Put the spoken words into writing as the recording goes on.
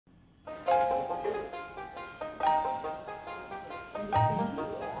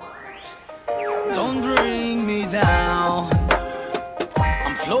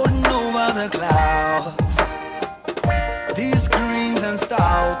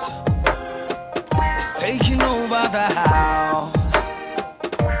is taking over the house.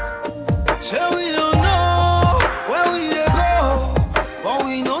 So we don't know where we go, but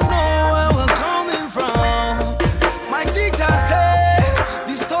we don't know where we're coming from. My teacher said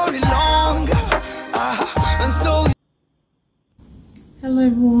the story long, and so. Hello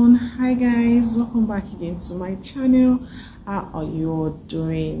everyone, hi guys, welcome back again to my channel. How are you all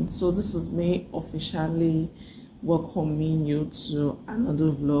doing? So this is me officially welcoming you to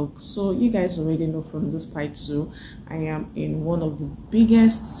another vlog. So you guys already know from this title, I am in one of the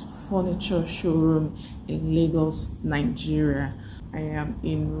biggest furniture showroom in Lagos, Nigeria. I am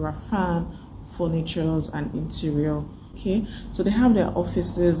in Rafann Furniture and Interior. Okay, so they have their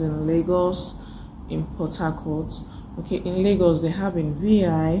offices in Lagos, in Porthcourt. Okay, in Lagos they have in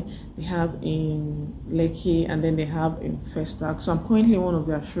VI, they have in Lekki, and then they have in Festac. So I'm currently in one of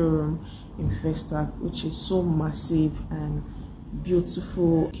their showroom in Festac, which is so massive and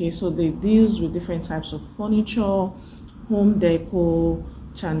beautiful. Okay, so they deals with different types of furniture, home decor,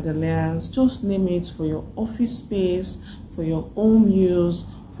 chandeliers, just name it, for your office space, for your home use,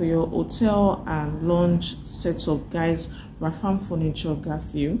 for your hotel and lounge setup. Guys, Rafann Furniture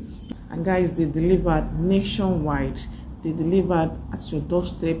got you. And guys, they delivered nationwide. They delivered at your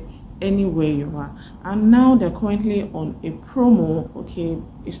doorstep anywhere you are. And now they're currently on a promo, okay,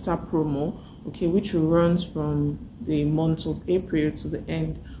 Easter promo, okay, which runs from the month of April to the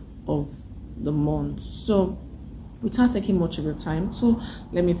end of the month. So without taking much of your time, so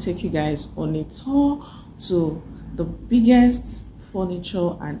let me take you guys on a tour to the biggest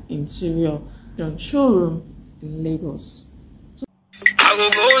furniture and interior showroom in Lagos. I go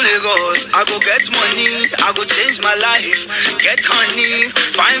Lagos, I go get money, I go change my life, get honey,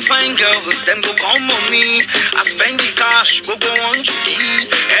 fine girls, them go come on me. I spend the cash, go on to key.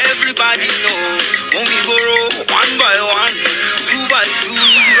 Everybody knows when we borrow one by one, two by two.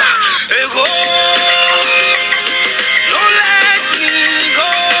 Hey go, don't let me go.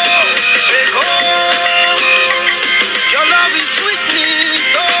 Hey go, your love is sweetness,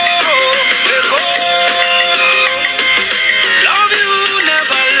 so hey go.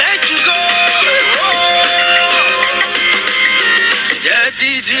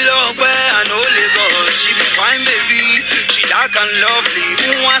 I know Lagos, she be fine baby, she dark and lovely,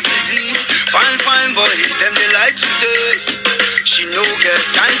 who wants to see? Fine boys, them they like to taste. She no get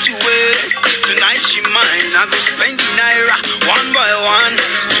time to waste, tonight she mine, I go spend the naira, one by one,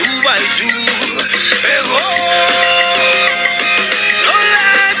 two by two. Hey go, don't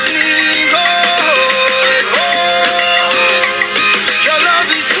let me go, hey go, your love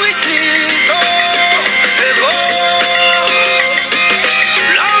is sweetness, oh, hey go.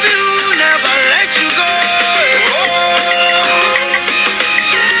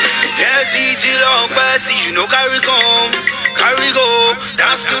 You know, carry go,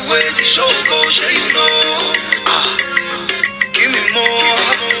 that's the way the show goes, yeah, you know. Give me more,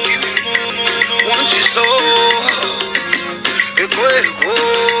 want you so. Ego.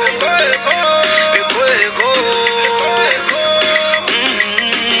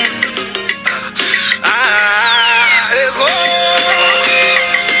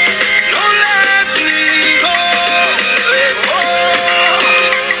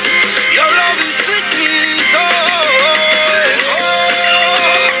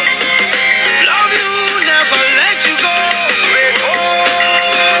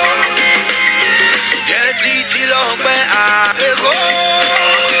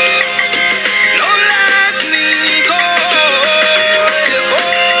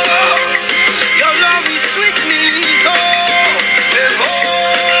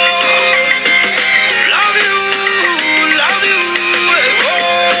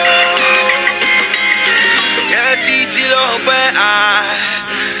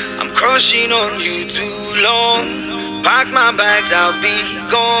 On you too long, pack my bags, I'll be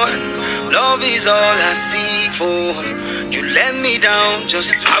gone. Love is all I seek for. You let me down,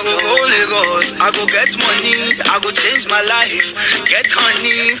 just I go Lagos, I go get money, I go change my life, get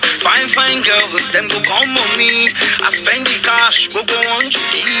honey, fine girls, them go come on me. I spend the cash, go on to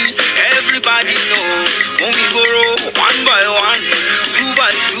key. Everybody knows when we borrow one by one, two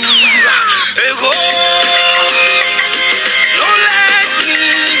by two. Hey go, don't let me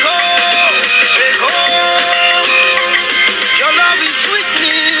go. Hey go, your love is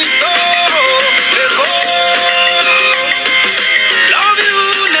sweetness, oh. Hey go, love you,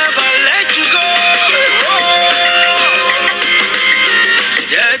 never let you go. Hey go,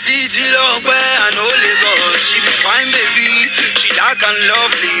 dirty till I know Lagos, she be fine baby, she dark and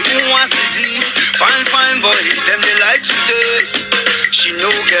lovely, who wants to see? Fine boys, them they like to taste. She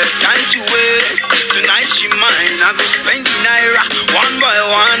no get time to waste. Tonight she mine. I go spend the naira one by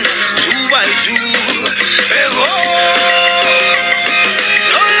one, two by two. Hey, go.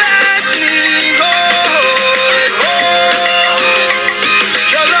 Don't let me go. Hey, go.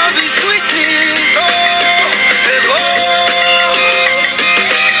 Your love is sweetness. Oh, hey, go.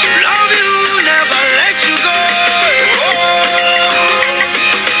 Love you, never let you go. Hey, go.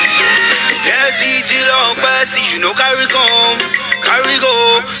 Dirty till all best, you know carry come. Carry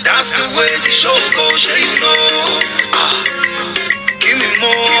go, that's the way the show goes, sure you know. Give me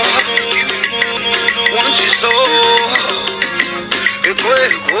more, want you so. Ego,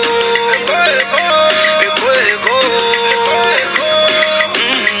 ego, ego, ego, ego, ego.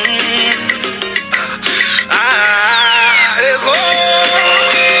 Ego.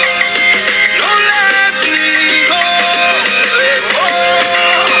 Don't let me go, ego.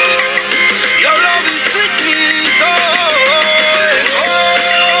 Your love is sweet me so.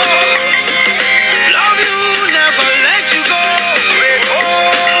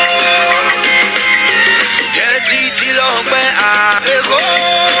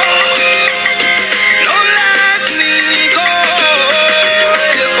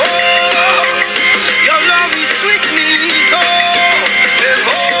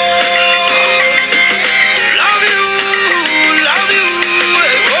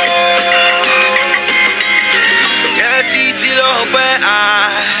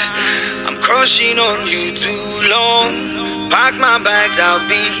 Crushing on you too long. Pack my bags, I'll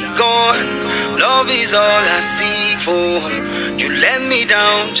be gone. Love is all I seek for. You let me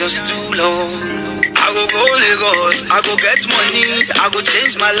down just too long. I go Lagos, I go get money, I go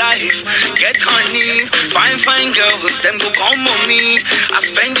change my life, get honey, fine girls, them go come on me. I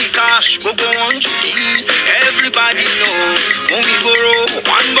spend the cash, go on to key. Everybody knows when we borrow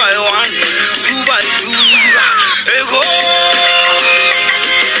one by one, two by two. Hey, go.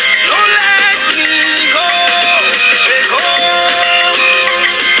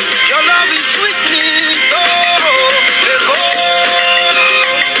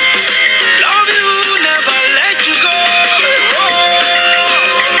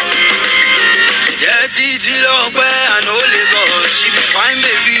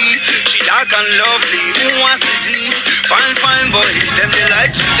 And lovely, who wants to see fine boys, them they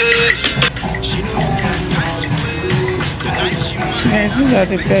like to taste. Guys, these are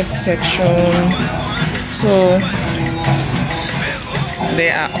the bed section. So they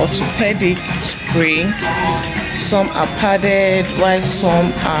are orthopedic spring. Some are padded while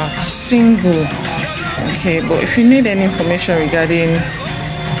some are single. Okay, but if you need any information regarding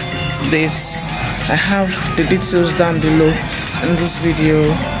this, I have the details down below in this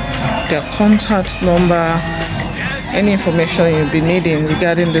video. Their contact number, any information you'll be needing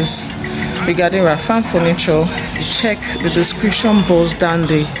regarding this, regarding Rafann Furniture, you check the description box down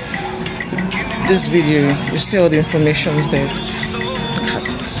this video. You see all the information there. Look at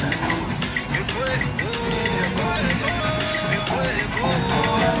it.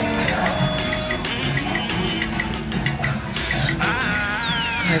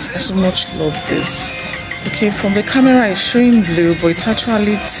 I so much love this. Okay, from the camera it's showing blue, but it's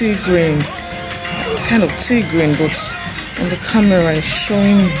actually tea green, kind of tea green, but on the camera it's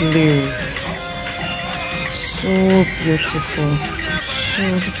showing blue. It's so beautiful. So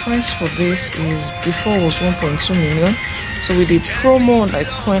the price for this is, before was 1.2 million, so with the promo that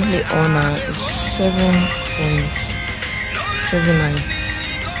it's currently on is 7.79.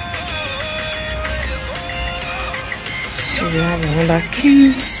 So we have another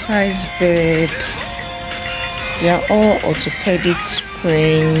king size bed. They are all orthopedic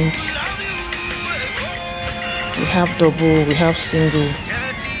spring. We have double, we have single.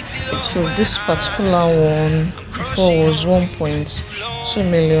 So this particular one before was 1.2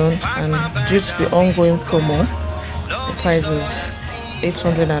 million, and due to the ongoing promo, the price is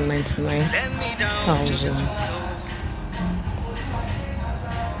 899,000.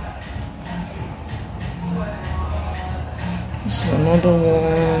 This is another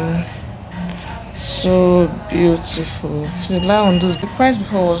one. So beautiful. If you rely on this, the price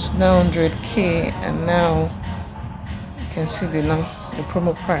before was 900k, and now you can see the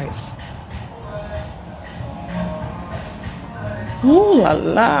promo price. Ooh la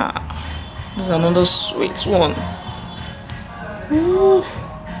la! This is another sweet one. Ooh,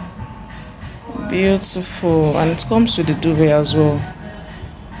 beautiful, and it comes with the duvet as well.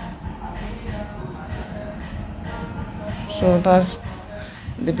 So that's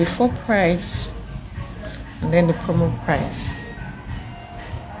the before price and then the promo price.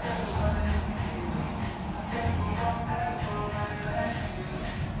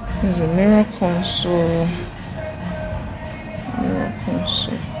 There's a mirror console.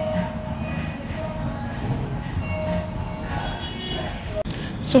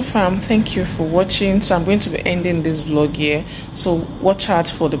 So fam, thank you for watching. So I'm going to be ending this vlog here, so watch out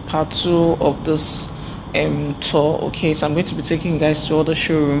for the part 2 of this tour. Okay, so I'm going to be taking you guys to all the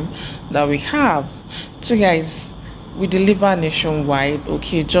showroom that we have. So guys, we deliver nationwide.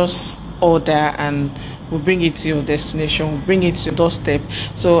 Okay, just order and we'll bring it to your destination, we'll bring it to your doorstep.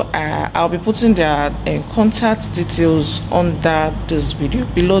 So I'll be putting their contact details under this video,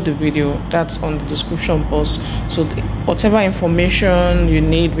 below the video, that's on the description box. So whatever information you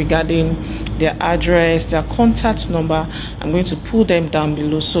need regarding their address, their contact number, I'm going to put them down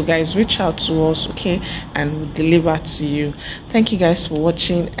below. So guys, reach out to us, okay, and we'll deliver to you. Thank you guys for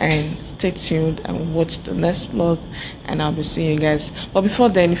watching, and stay tuned and watch the next vlog, and I'll be seeing you guys. But before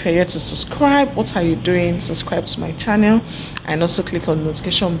then, if you're here to subscribe, what are you doing? Subscribe to my channel and also click on the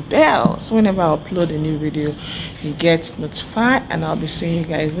notification bell, so whenever I upload a new video you get notified, and I'll be seeing you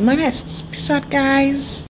guys in my next. Peace out guys.